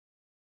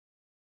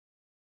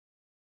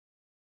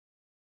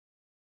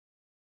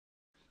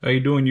How you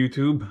doing,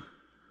 YouTube?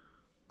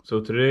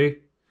 So today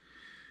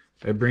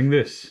I bring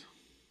this,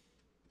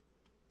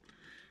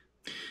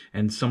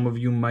 and some of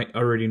you might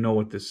already know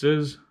what this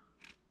is,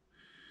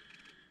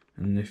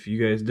 and if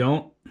you guys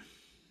don't,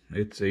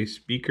 it's a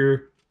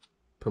speaker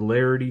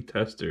polarity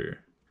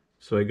tester.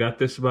 So I got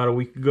this about a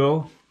week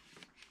ago,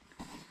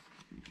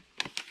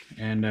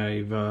 and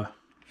I've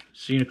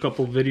seen a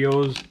couple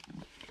videos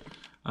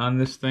on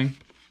this thing,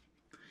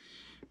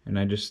 and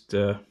I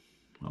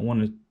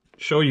want to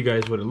show you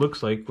guys what it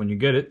looks like when you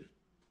get it.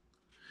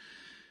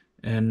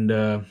 And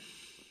I'm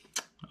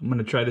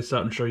gonna try this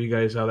out and show you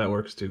guys how that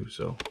works too.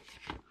 So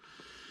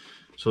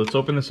let's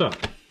open this up.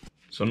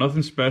 So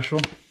nothing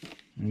special.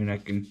 I mean, I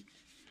can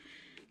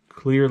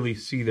clearly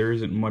see there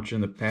isn't much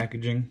in the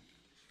packaging.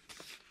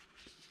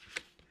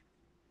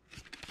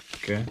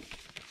 Okay.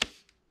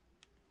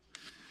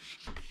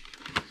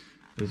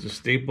 There's a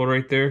staple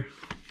right there.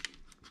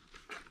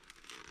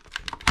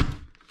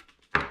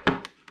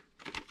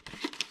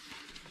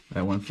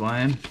 That went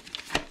flying.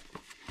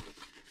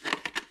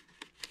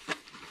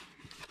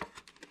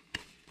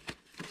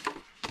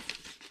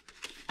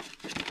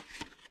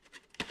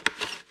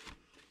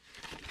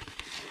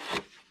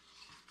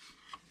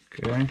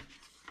 Okay.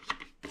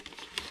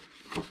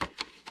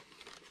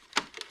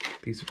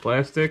 Piece of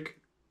plastic.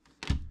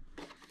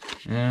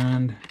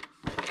 And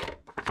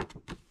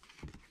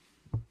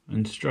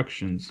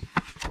instructions.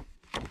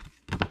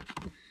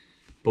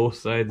 Both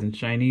sides in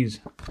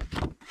Chinese.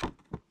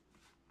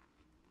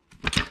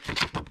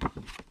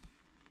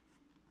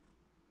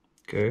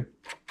 Okay.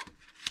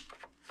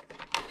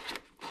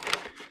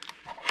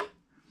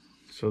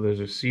 So there's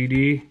a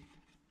CD.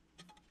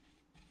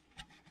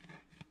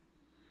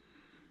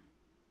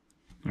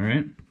 All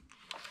right.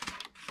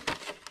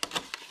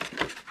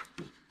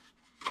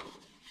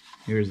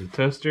 Here's the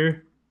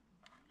tester.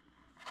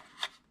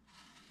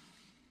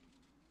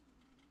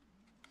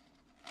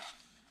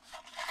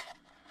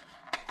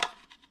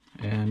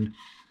 And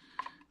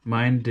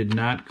mine did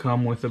not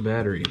come with a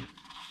battery.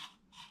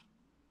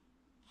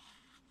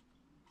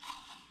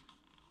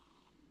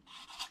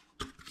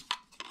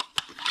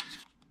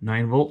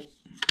 Nine volt.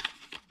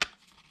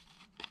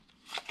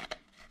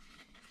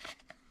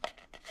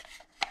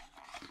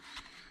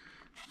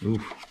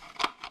 Oof.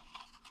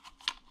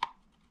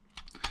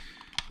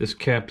 This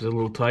cap's a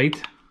little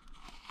tight.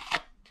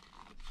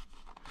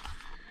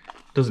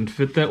 Doesn't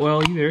fit that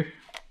well either.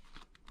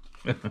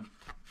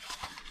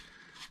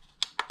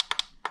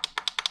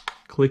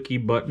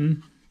 Clicky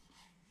button.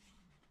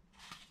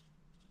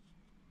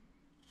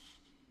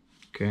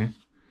 Okay.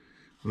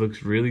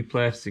 Looks really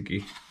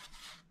plasticky.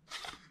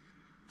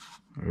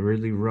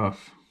 Really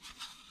rough.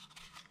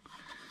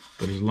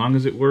 But as long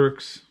as it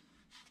works,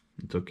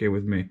 it's okay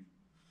with me.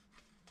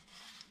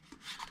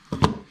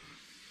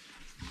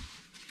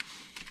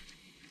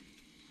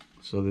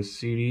 So this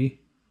CD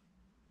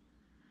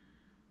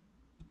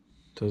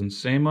doesn't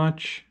say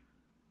much.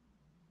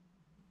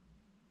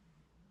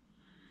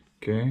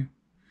 Okay.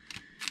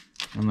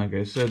 And like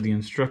I said, the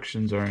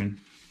instructions are in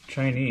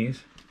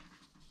Chinese.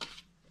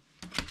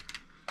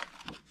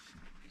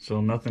 So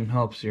nothing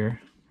helps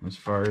here as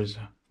far as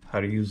how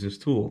to use this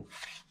tool.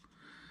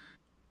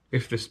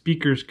 If the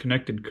speaker's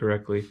connected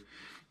correctly,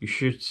 you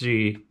should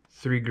see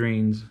 3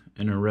 greens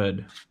and a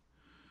red.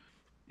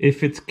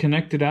 If it's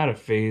connected out of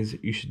phase,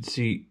 you should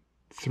see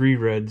 3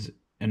 reds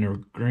and a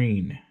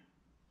green.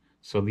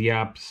 So the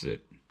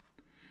opposite.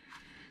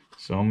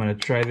 So I'm going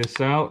to try this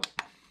out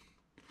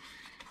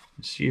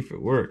and see if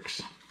it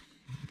works.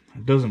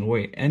 It doesn't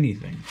weigh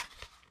anything.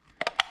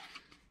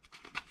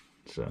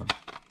 So,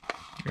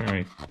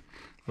 alright.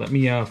 Let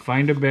me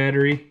find a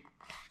battery,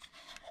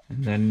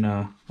 and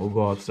then we'll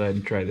go outside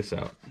and try this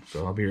out.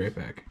 So I'll be right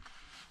back.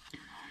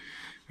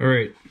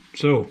 Alright,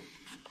 so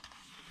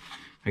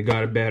I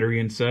got a battery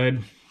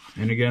inside,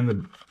 and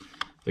again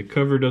the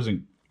cover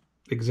doesn't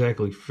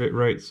exactly fit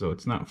right, so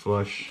it's not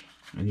flush,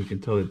 and you can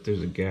tell that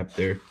there's a gap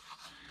there.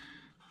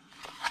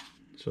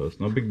 So it's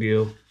no big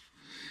deal.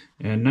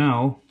 And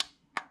now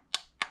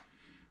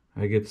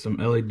I get some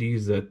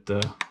LEDs that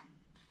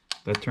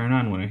turn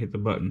on when I hit the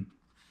button.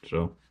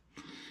 So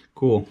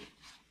cool.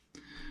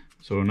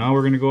 So now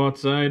we're gonna go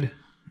outside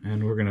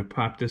and we're gonna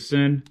pop this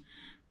in,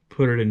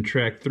 put it in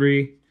track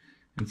 3,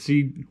 and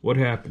see what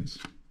happens.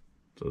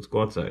 So let's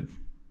go outside.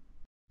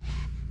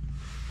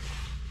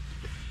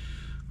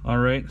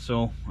 Alright,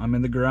 so I'm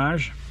in the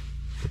garage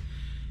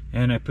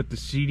and I put the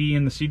CD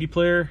in the CD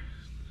player.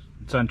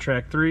 It's on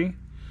track 3,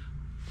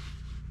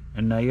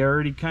 and I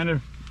already kind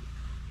of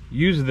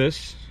used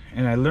this,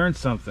 and I learned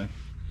something,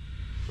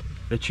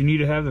 that you need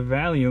to have the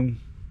volume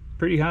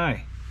pretty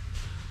high,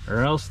 or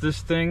else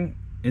this thing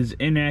is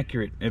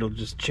inaccurate. It'll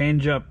just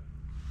change up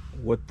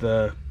what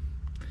the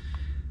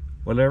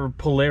whatever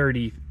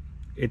polarity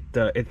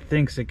it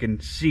thinks it can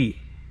see.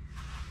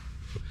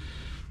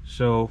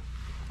 So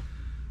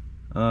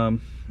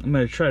I'm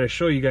gonna try to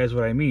show you guys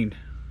what I mean.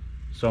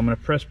 So I'm gonna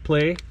press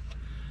play.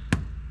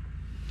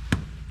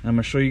 I'm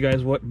gonna show you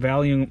guys what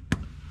volume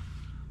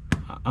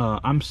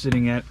I'm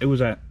sitting at. It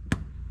was at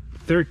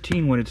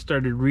 13 when it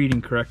started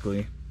reading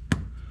correctly.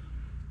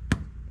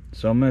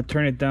 So I'm going to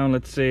turn it down,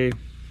 let's say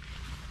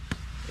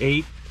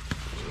 8.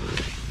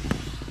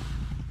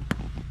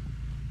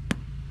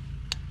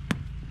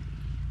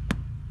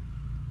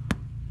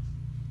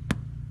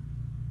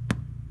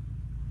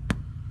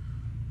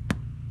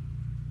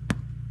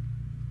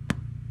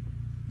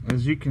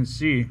 As you can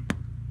see,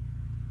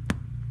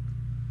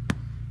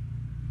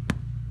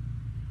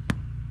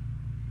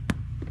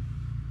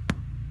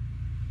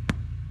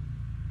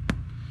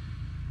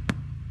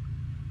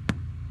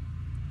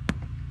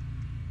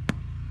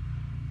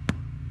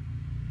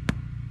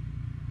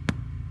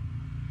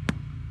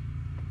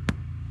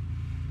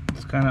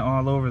 it's kind of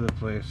all over the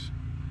place.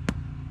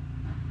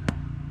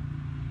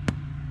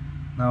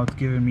 Now it's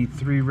giving me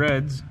 3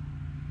 reds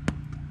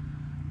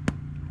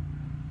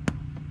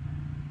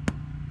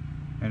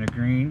and a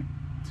green,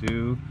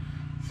 2,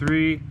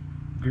 3,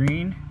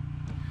 green.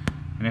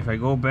 And if I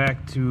go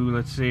back to,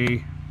 let's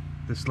say,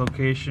 this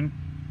location,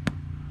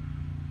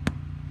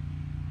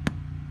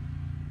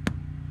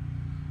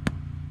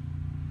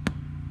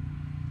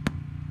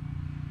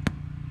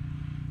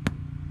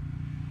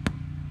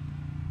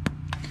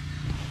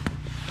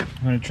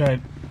 I'm going to try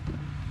it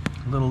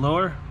a little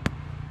lower.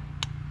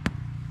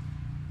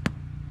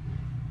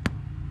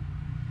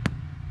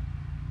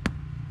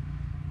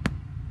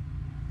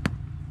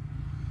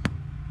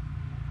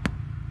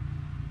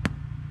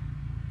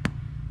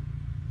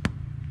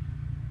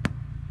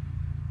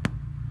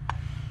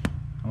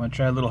 I'm going to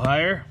try a little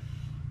higher.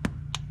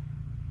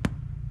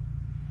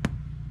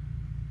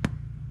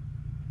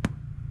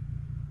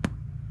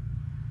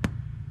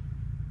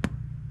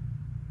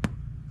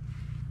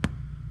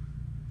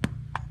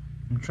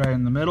 I'm going to try it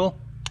in the middle.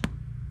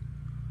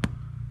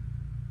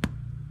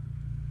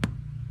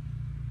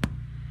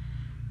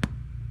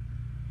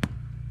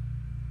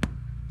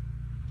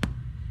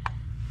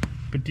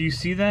 But do you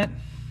see that?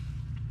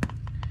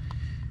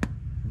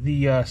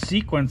 The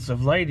sequence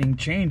of lighting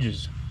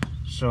changes.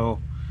 So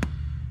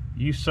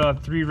you saw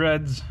 3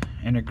 reds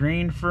and a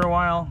green for a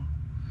while,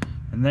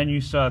 and then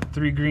you saw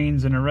 3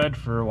 greens and a red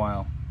for a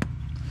while.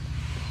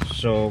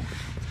 So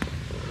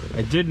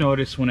I did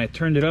notice when I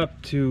turned it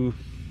up to,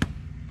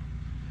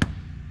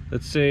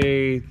 let's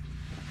say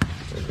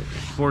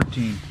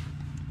 14.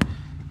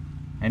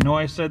 I know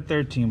I said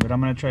 13, but I'm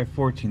going to try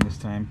 14 this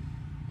time.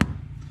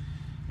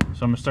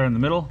 So I'm going to start in the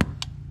middle.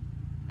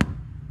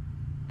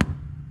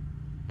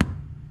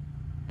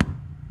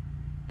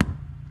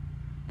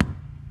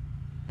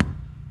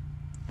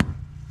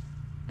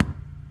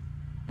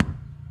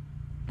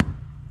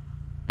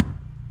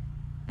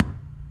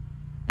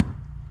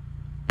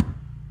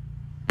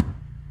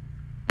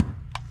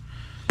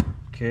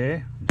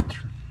 Okay,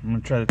 I'm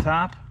going to try the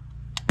top.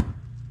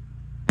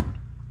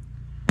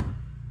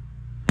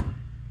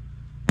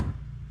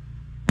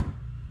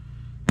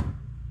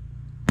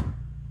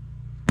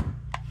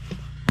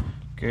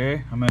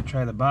 Okay, I'm going to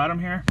try the bottom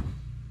here.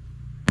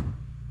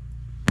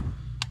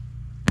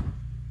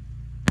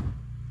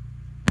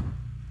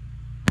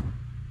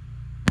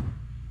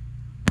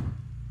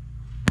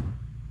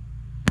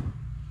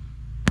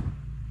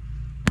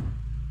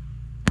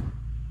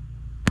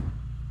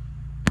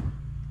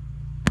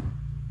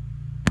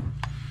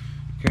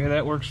 Okay,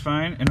 that works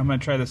fine, and I'm going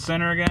to try the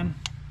center again.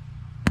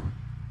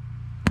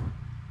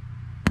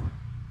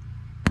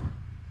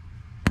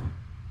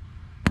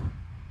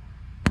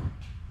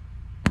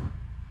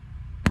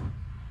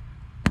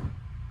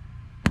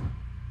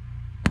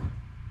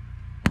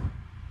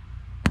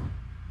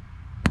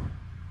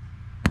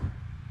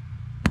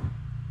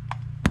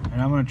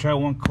 And I'm going to try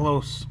one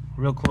close,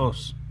 real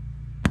close.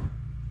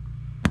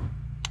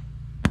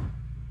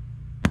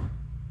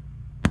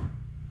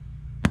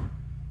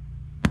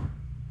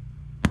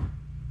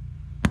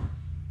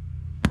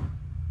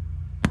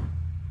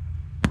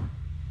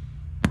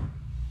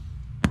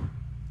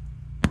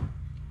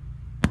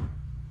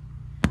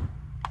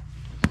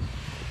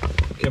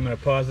 Okay, I'm going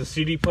to pause the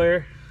CD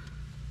player.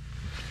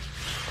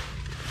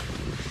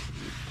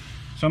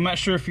 So I'm not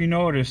sure if you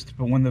noticed,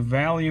 but when the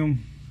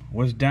volume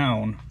was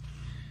down,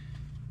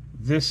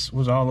 this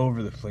was all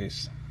over the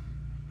place.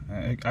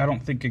 I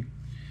don't think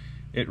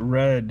it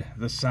read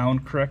the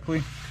sound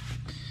correctly.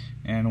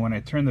 And when I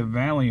turned the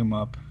volume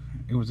up,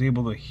 it was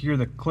able to hear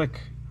the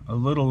click a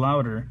little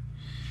louder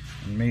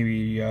and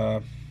maybe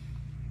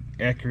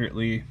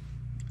accurately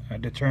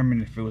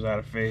determine if it was out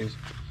of phase.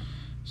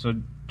 So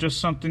just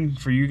something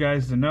for you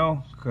guys to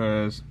know,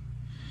 because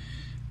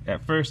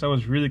at first I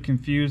was really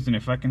confused, and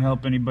if I can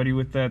help anybody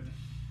with that,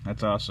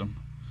 that's awesome.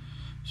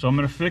 So I'm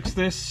going to fix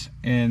this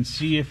and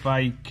see if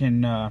I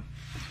can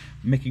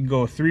make it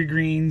go 3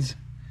 greens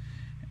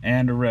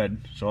and a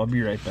red. So I'll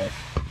be right back.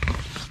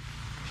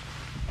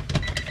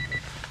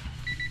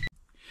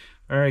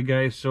 Alright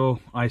guys, so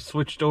I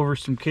switched over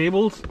some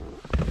cables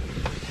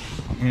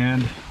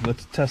and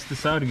let's test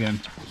this out again.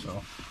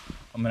 So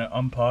I'm going to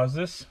unpause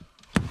this.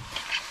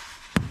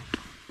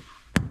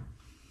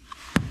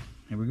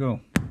 Here we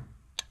go.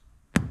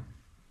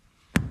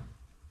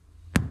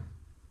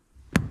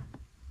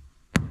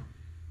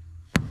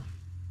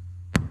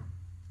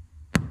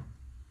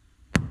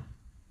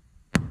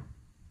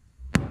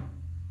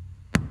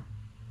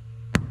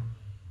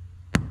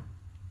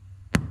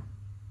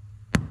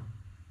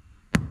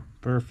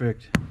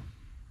 Perfect.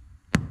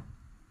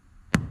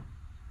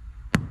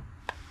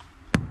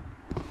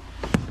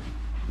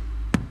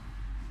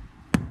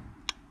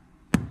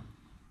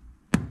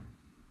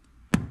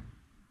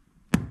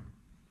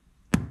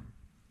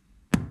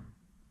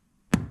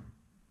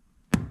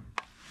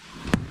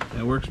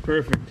 That works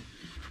perfect.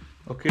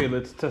 Okay,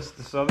 let's test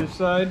this other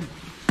side.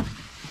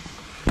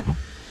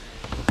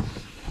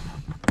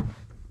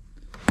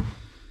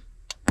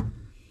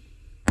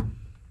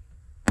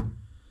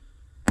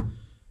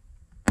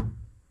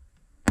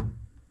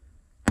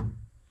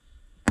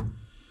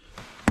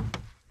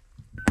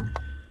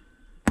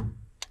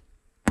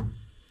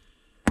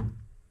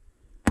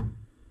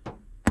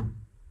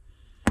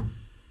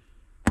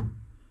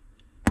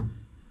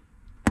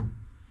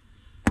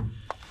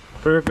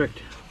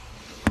 Perfect.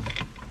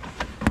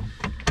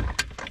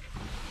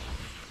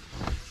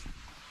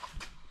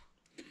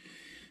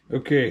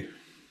 Okay,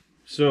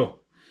 so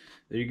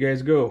there you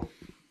guys go.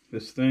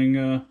 This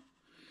thing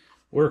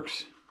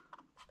works.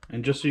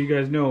 And just so you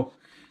guys know,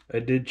 I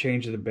did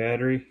change the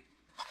battery.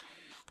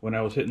 When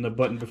I was hitting the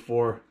button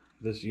before,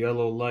 this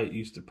yellow light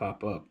used to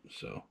pop up.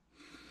 So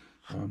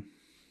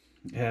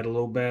it had a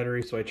low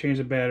battery, so I changed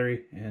the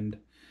battery, and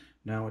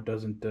now it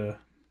doesn't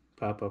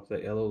pop up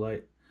that yellow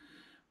light.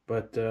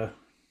 But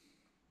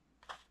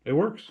it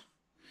works.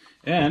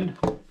 And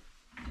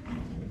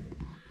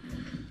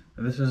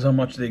this is how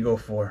much they go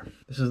for.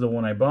 This is the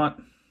one I bought,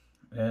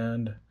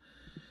 and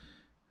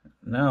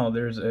now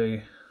there's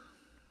a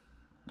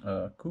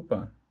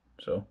coupon,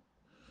 so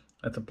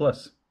that's a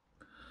plus.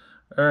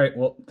 All right,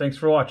 well, thanks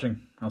for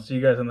watching. I'll see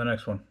you guys on the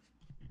next one.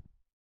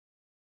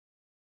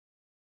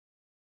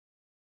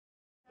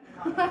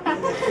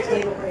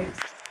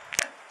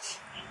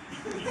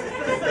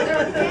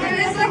 There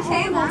is a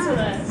cable to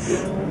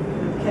this.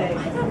 Okay. I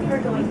thought we were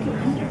going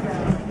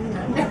underground.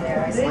 There,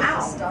 I wow.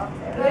 Stop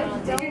there.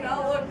 Did you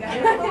not look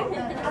down?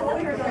 I thought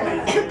we were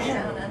going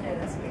down under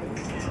this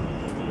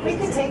week. We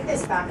can take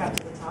this back up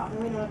to the top and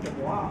we don't have to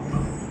walk.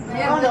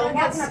 Yeah, oh, no, we'll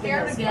get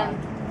scared again.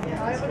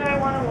 Yeah. Why would I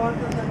want to walk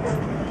on the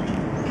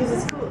because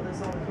it's cool,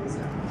 there's all the cool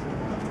stuff.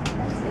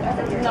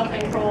 There's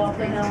nothing cool up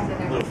there now.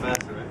 A little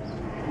faster, right?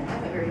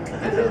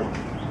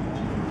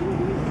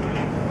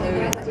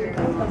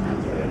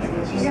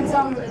 You can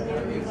tell them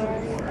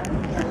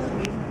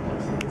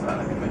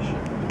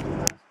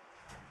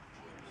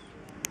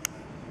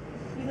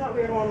You thought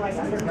we were going like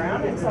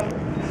underground and some.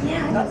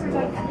 yeah, that's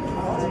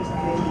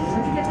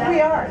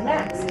We are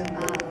next.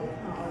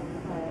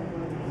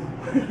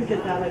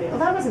 Get that idea. Well,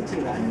 that wasn't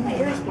too bad.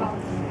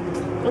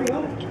 Where are you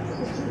going?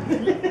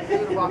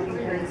 walking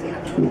here and seeing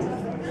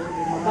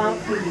I'm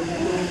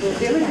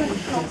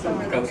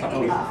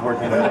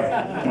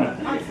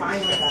fine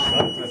with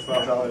that. That's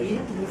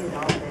 $12.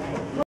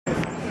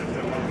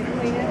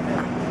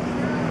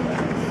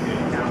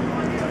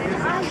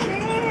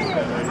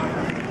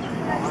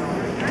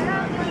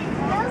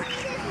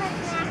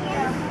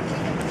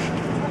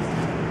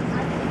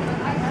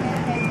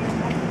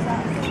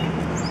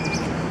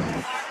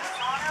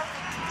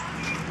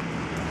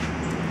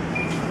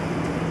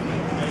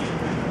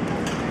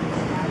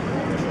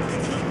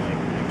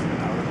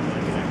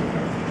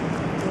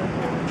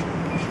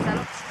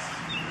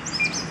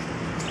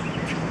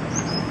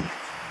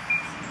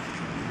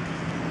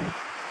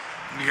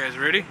 You guys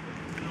ready?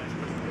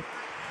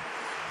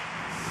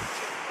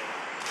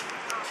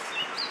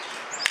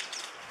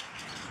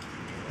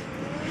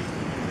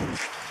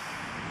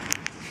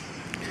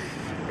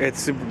 It's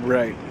super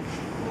bright.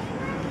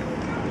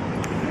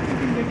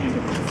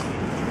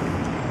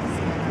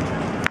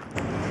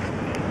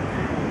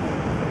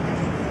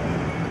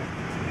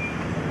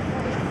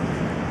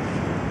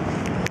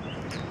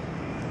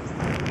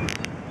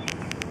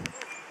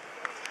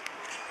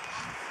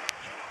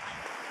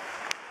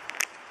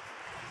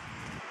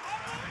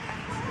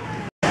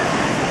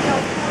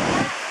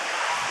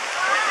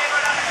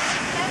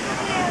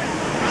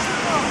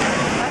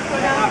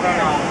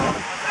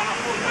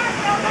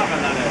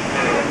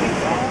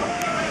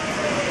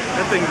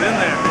 That thing's in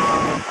there.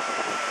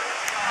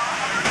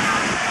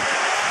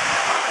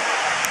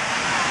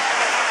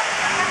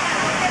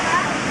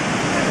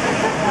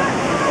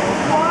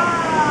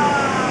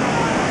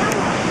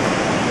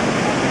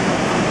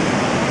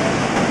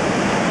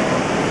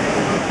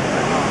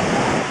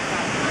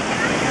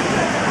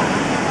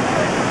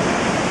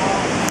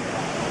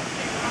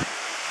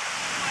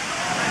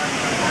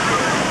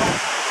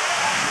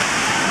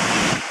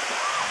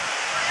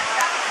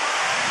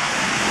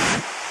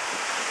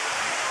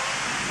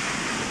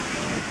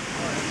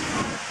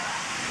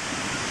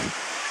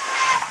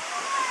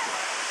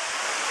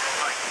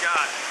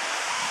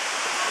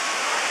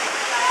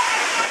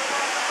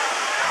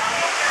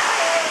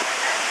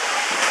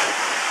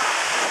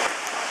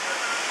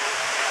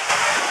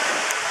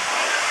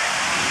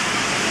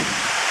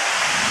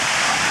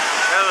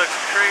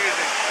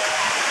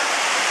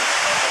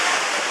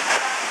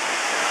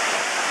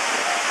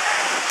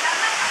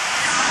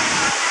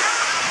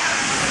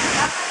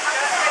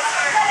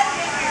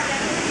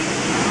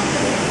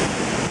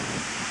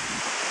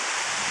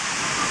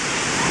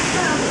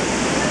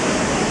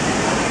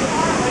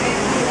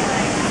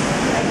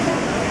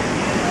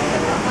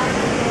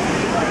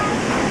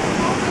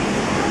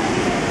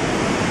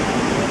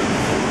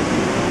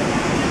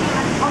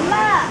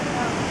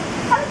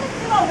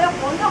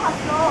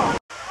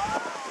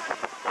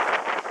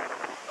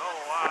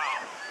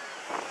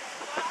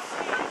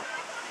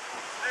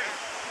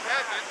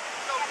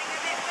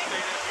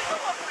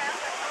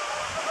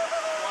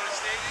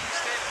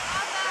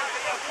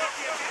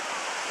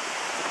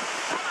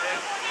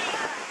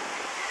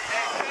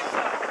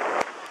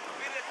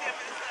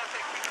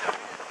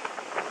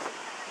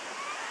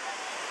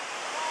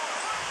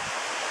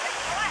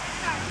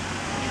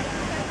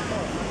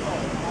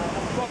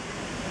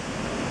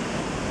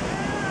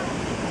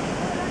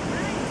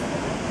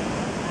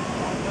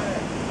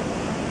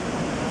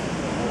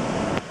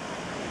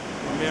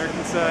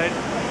 American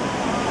side.